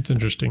 It's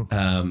interesting.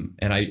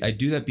 And I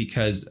do that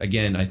because,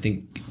 again, I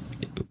think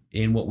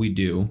in what we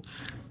do,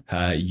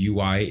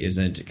 UI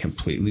isn't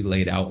completely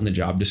laid out in the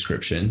job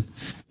description.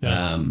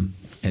 Yeah.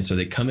 And so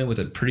they come in with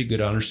a pretty good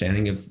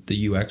understanding of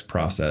the UX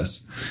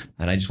process.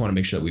 And I just want to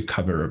make sure that we've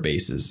covered our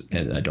bases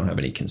and I don't have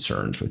any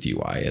concerns with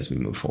UI as we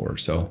move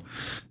forward. So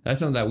that's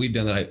something that we've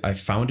done that I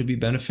found to be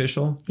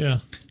beneficial. Yeah.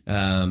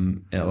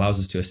 It allows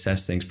us to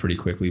assess things pretty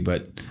quickly.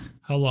 But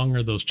how long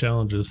are those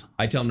challenges?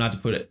 I tell them not to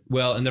put it.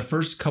 Well, in the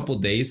first couple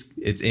of days,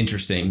 it's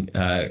interesting.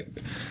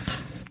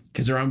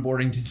 Because their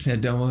onboarding to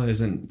Domo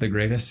isn't the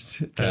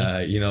greatest.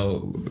 Okay.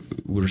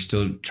 We're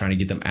still trying to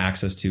get them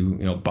access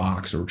to,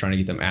 Box, or we're trying to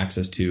get them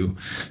access to,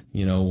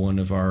 one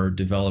of our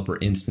developer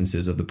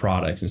instances of the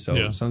product. And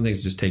so some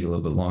things just take a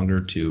little bit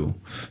longer to,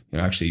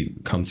 actually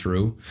come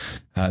through.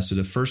 So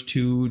the first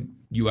 2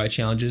 UI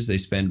challenges, they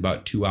spend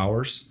about 2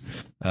 hours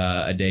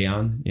a day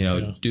on,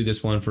 do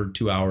this one for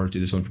 2 hours, do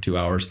this one for 2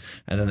 hours.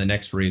 And then the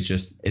next 3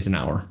 is it's an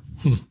hour.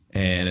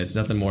 And it's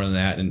nothing more than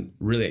that. And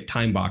really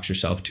time box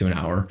yourself to an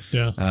hour.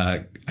 Yeah.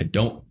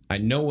 I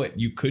know what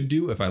you could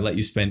do if I let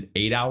you spend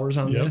 8 hours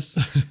on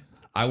this.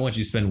 I want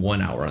you to spend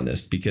 1 hour on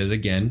this because,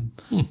 again,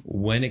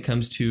 when it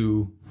comes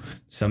to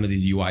some of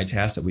these UI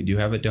tasks that we do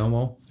have at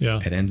Domo,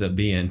 it ends up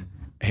being,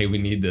 hey, we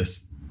need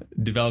this.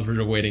 Developers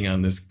are waiting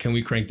on this. Can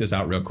we crank this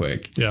out real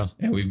quick? Yeah.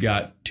 And we've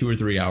got 2 or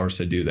 3 hours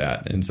to do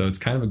that. And so it's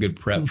kind of a good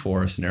prep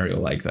for a scenario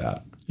like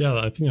that. Yeah,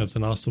 I think that's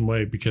an awesome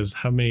way, because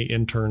how many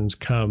interns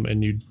come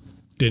and you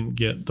didn't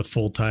get the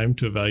full time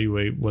to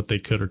evaluate what they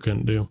could or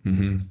couldn't do.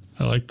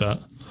 I like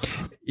that.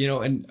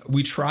 And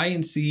we try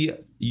and see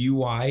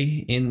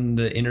UI in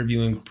the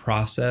interviewing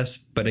process,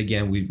 but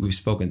again, we've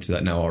spoken to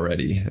that now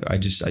already. I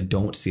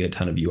don't see a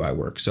ton of UI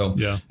work. So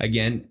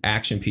again,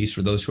 action piece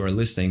for those who are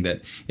listening,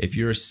 that if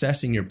you're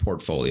assessing your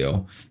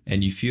portfolio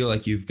and you feel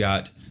like you've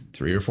got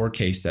 3 or 4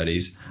 case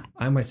studies,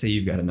 I might say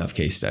you've got enough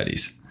case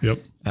studies. Yep.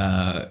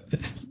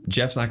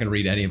 Jeff's not going to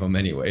read any of them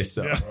anyway.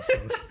 So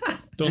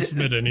don't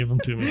submit any of them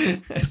to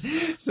me.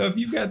 So if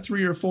you've got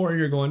 3 or 4 and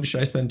you're going,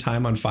 should I spend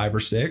time on 5 or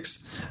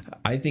 6?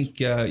 I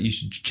think you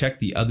should check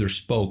the other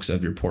spokes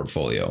of your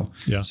portfolio.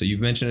 Yeah. So you've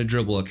mentioned a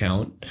Dribble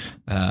account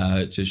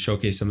to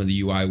showcase some of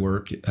the UI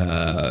work,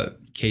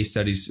 case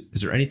studies.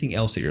 Is there anything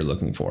else that you're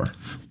looking for?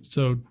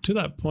 So to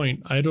that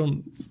point, I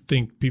don't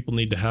think people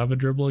need to have a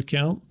Dribble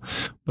account,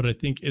 but I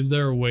think, is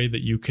there a way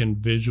that you can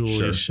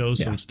visually show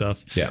some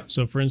stuff? Yeah.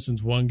 So for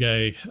instance, one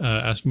guy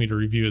asked me to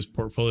review his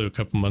portfolio a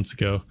couple months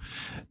ago,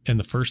 and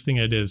the first thing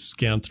I did is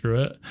scan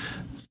through it.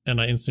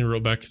 And I instantly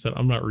wrote back and said,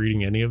 I'm not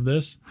reading any of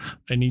this.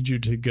 I need you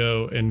to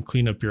go and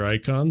clean up your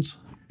icons,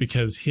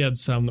 because he had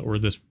some that were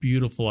this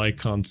beautiful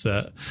icon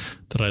set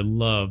that I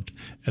loved.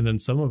 And then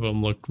some of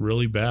them looked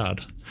really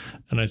bad.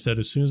 And I said,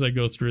 as soon as I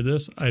go through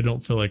this, I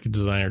don't feel like a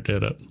designer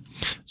did it.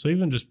 So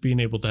even just being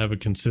able to have a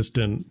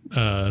consistent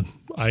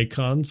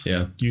icons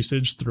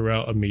usage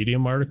throughout a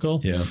Medium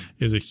article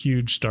is a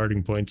huge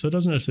starting point. So it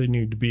doesn't necessarily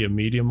need to be a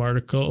Medium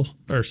article,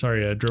 or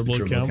sorry, a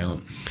Dribble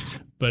account.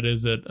 But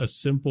is it a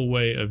simple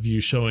way of you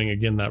showing,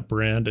 again, that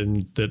brand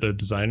and that a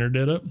designer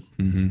did it?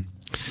 Mm-hmm.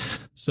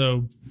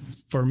 So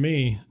for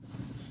me,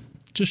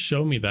 just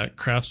show me that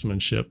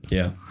craftsmanship.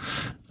 Yeah.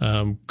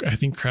 I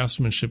think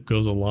craftsmanship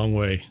goes a long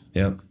way.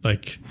 Yeah.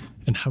 Like,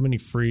 and how many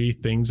free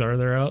things are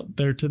there out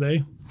there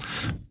today?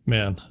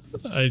 Man,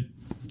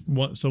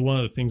 so one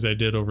of the things I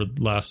did over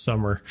last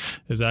summer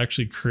is I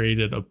actually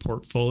created a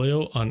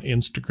portfolio on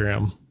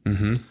Instagram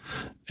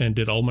and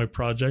did all my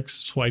projects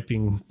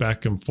swiping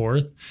back and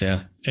forth.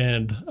 Yeah.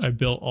 And I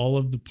built all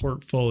of the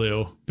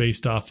portfolio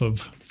based off of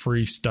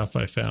free stuff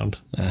I found.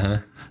 Uh-huh.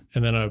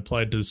 And then I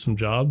applied to some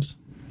jobs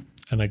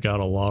and I got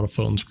a lot of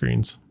phone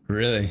screens.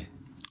 Really?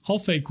 All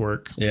fake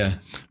work. Yeah.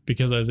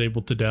 Because I was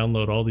able to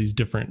download all these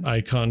different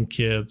icon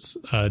kits,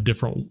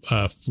 different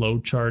flow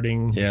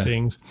charting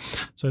things.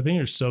 So I think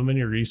there's so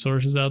many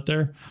resources out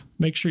there.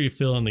 Make sure you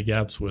fill in the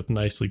gaps with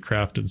nicely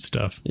crafted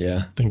stuff. Yeah.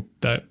 I think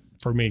that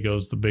for me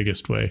goes the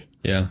biggest way.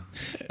 Yeah.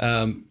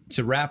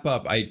 To wrap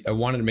up, I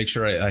wanted to make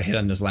sure I hit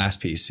on this last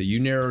piece. So you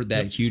narrowed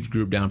that huge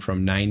group down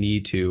from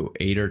 90 to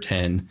 8 or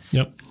 10.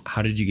 Yep.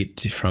 How did you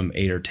get from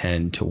 8 or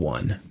 10 to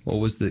 1? What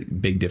was the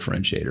big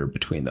differentiator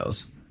between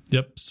those?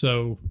 Yep.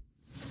 So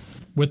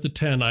with the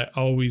 10, I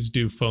always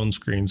do phone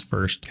screens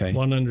first. Okay. I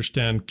want to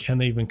understand, can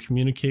they even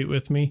communicate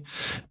with me?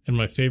 And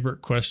my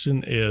favorite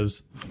question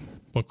is,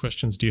 what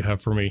questions do you have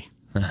for me?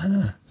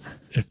 Uh-huh.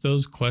 If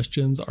those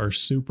questions are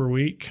super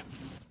weak,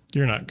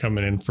 you're not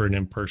coming in for an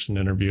in-person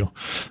interview.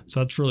 So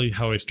that's really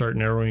how I start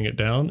narrowing it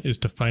down, is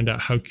to find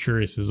out how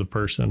curious is a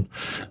person.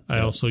 I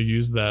also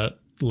use that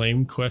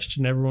lame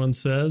question everyone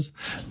says,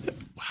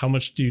 how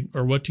much do you,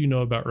 or what do you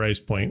know about Rice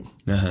Point?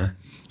 Uh-huh.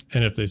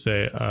 And if they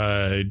say,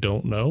 I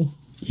don't know,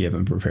 you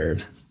haven't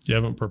prepared. You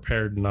haven't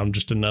prepared, and I'm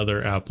just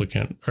another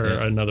applicant or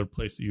another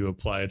place that you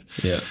applied.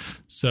 Yeah.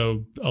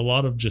 So a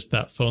lot of just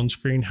that phone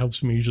screen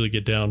helps me usually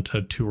get down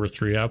to 2 or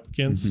 3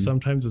 applicants. Mm-hmm.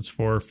 Sometimes it's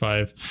 4 or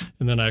 5,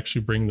 and then I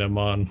actually bring them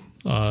on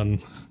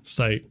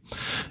site.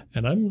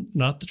 And I'm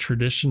not the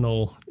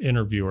traditional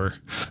interviewer.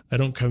 I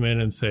don't come in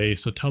and say,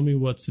 so tell me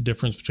what's the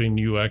difference between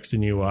UX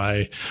and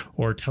UI,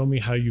 or tell me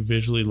how you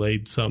visually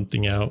laid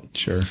something out.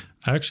 Sure.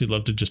 I actually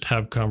love to just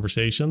have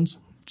conversations.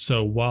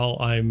 So while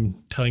I'm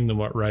telling them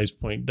what Rise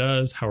Point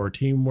does, how our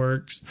team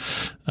works,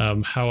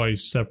 how I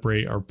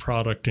separate our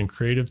product and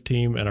creative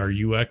team and our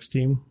UX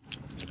team,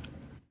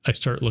 I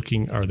start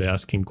looking, are they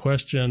asking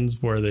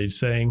questions? What are they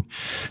saying?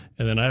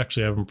 And then I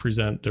actually have them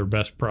present their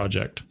best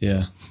project.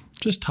 Yeah.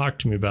 Just talk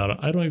to me about it.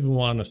 I don't even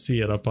want to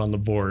see it up on the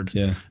board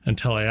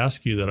until I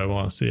ask you that I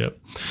want to see it.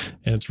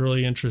 And it's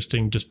really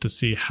interesting just to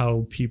see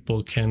how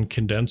people can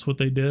condense what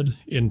they did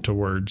into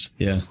words.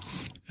 Yeah.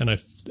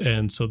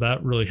 And so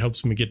that really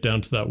helps me get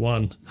down to that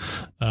one.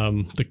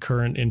 The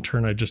current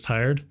intern I just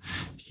hired,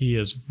 he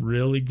is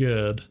really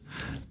good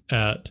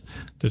at,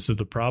 this is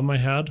the problem I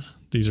had.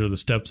 These are the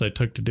steps I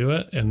took to do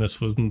it. And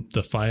this was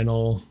the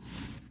final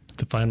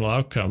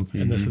outcome.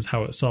 Mm-hmm. And this is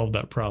how it solved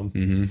that problem.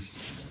 Mm-hmm.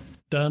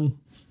 Done.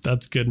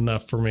 That's good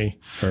enough for me.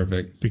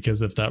 Perfect.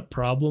 Because if that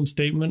problem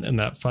statement and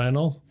that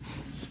final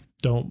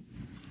don't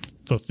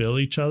fulfill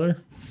each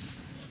other,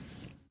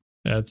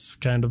 that's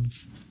kind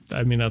of,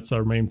 that's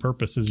our main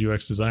purpose as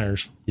UX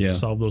designers, to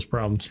solve those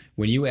problems.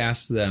 When you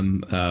ask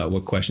them,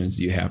 what questions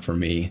do you have for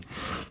me?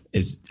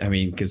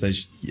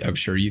 Because I'm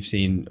sure you've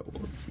seen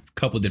a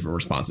couple of different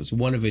responses.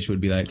 One of which would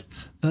be like,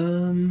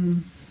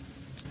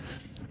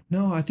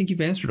 no, I think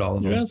you've answered all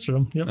of them. You answered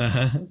them. Yep.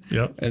 Uh-huh.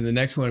 Yep. And the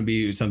next one would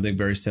be something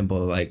very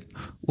simple, like,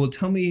 well,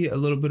 tell me a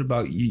little bit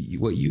about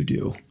what you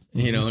do.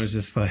 You know, and it's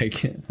just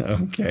like,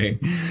 okay.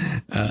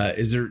 Are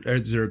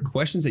there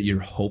questions that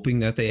you're hoping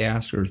that they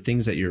ask, or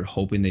things that you're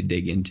hoping they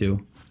dig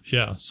into?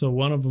 Yeah. So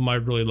one of them I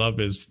really love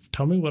is,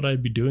 tell me what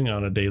I'd be doing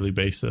on a daily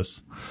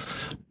basis,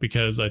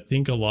 because I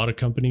think a lot of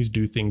companies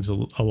do things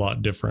a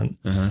lot different.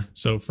 Uh-huh.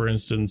 So for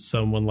instance,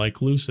 someone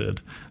like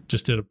Lucid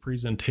just did a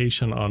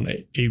presentation on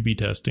A/B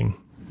testing.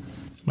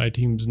 My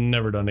team's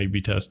never done A/B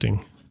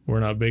testing.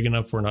 We're not big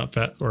enough, we're not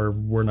fat, or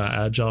we're not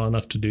agile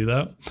enough to do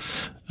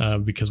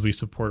that, because we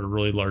support a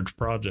really large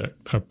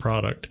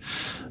product.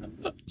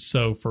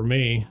 So for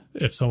me,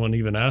 if someone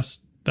even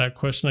asked that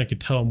question, I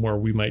could tell them where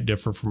we might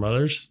differ from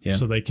others,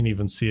 so they can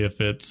even see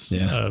if it's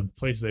a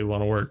place they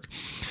want to work.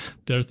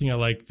 The other thing I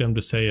like them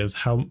to say is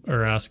how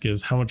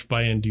much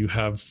buy-in do you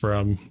have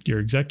from your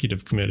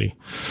executive committee?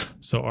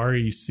 So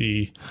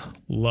REC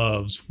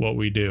loves what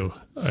we do.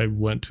 I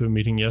went to a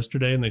meeting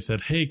yesterday and they said,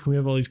 hey, can we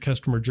have all these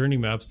customer journey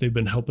maps? They've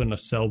been helping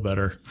us sell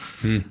better.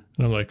 And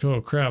I'm like, oh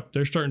crap,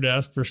 they're starting to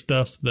ask for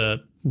stuff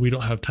that we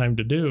don't have time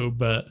to do.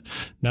 But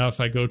now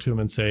if I go to them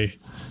and say,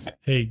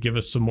 hey, give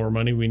us some more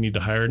money, we need to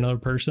hire another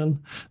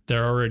person,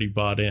 they're already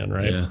bought in,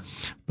 right? Yeah.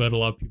 But a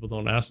lot of people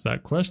don't ask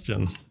that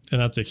question. And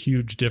that's a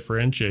huge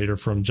differentiator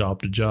from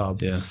job to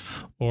job. Yeah.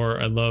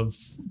 Or I love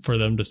for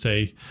them to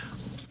say,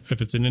 if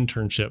it's an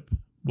internship,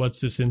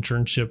 what's this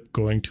internship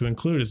going to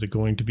include? Is it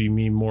going to be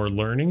me more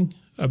learning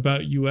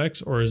about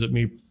UX, or is it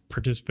me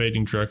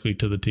participating directly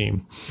to the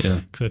team?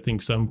 Yeah. Because I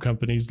think some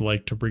companies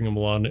like to bring them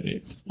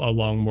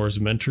along more as a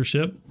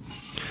mentorship.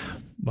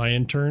 My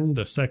intern,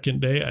 the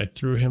second day, I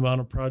threw him on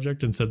a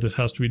project and said, this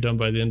has to be done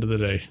by the end of the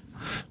day.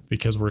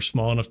 Because we're a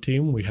small enough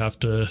team, we have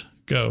to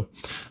go.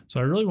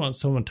 So I really want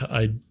someone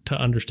to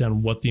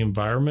understand what the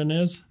environment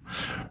is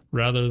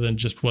rather than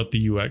just what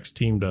the UX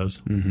team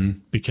does.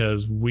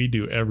 Because we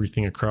do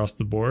everything across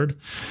the board.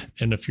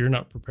 And if you're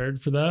not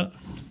prepared for that,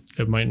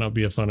 it might not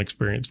be a fun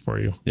experience for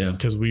you. Yeah.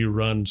 Because we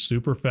run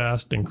super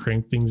fast and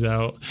crank things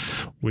out.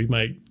 We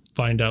might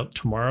find out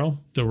tomorrow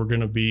that we're going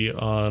to be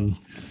on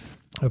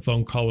a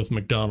phone call with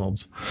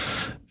McDonald's,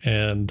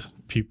 and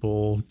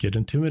people get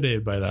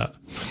intimidated by that.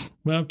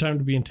 We don't have time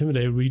to be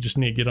intimidated. We just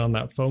need to get on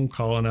that phone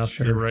call and ask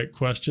the right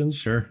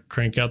questions,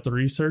 crank out the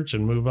research,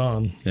 and move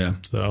on. Yeah.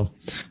 So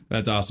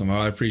that's awesome. Well,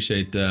 I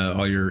appreciate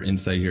all your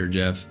insight here,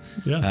 Jeff.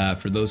 Yeah.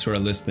 For those who are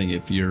listening,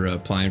 if you're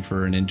applying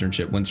for an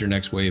internship, when's your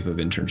next wave of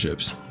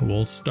internships?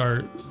 We'll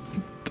start,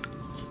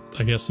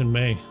 I guess, in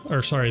May,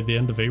 or sorry, the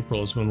end of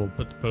April is when we'll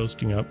put the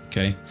posting up.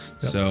 Okay. Yep.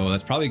 So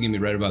that's probably going to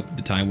be right about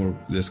the time where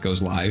this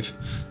goes live.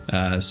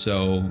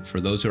 So for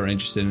those who are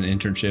interested in an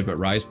internship at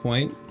Rise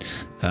Point,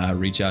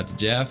 reach out to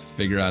Jeff,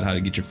 figure out how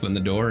to get your foot in the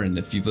door. And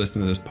if you've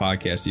listened to this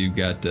podcast, you've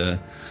got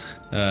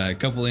a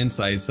couple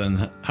insights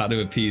on how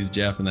to appease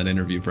Jeff in that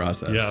interview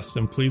process. Yes.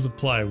 And please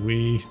apply.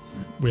 We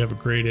have a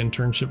great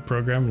internship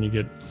program, and you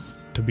get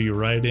to be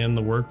right in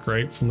the work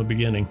right from the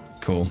beginning.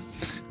 Cool.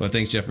 Well,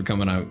 thanks, Jeff, for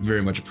coming. I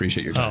very much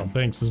appreciate your time. Oh,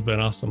 thanks. This has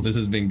been awesome. This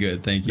has been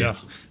good. Thank you. Yeah.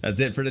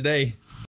 That's it for today.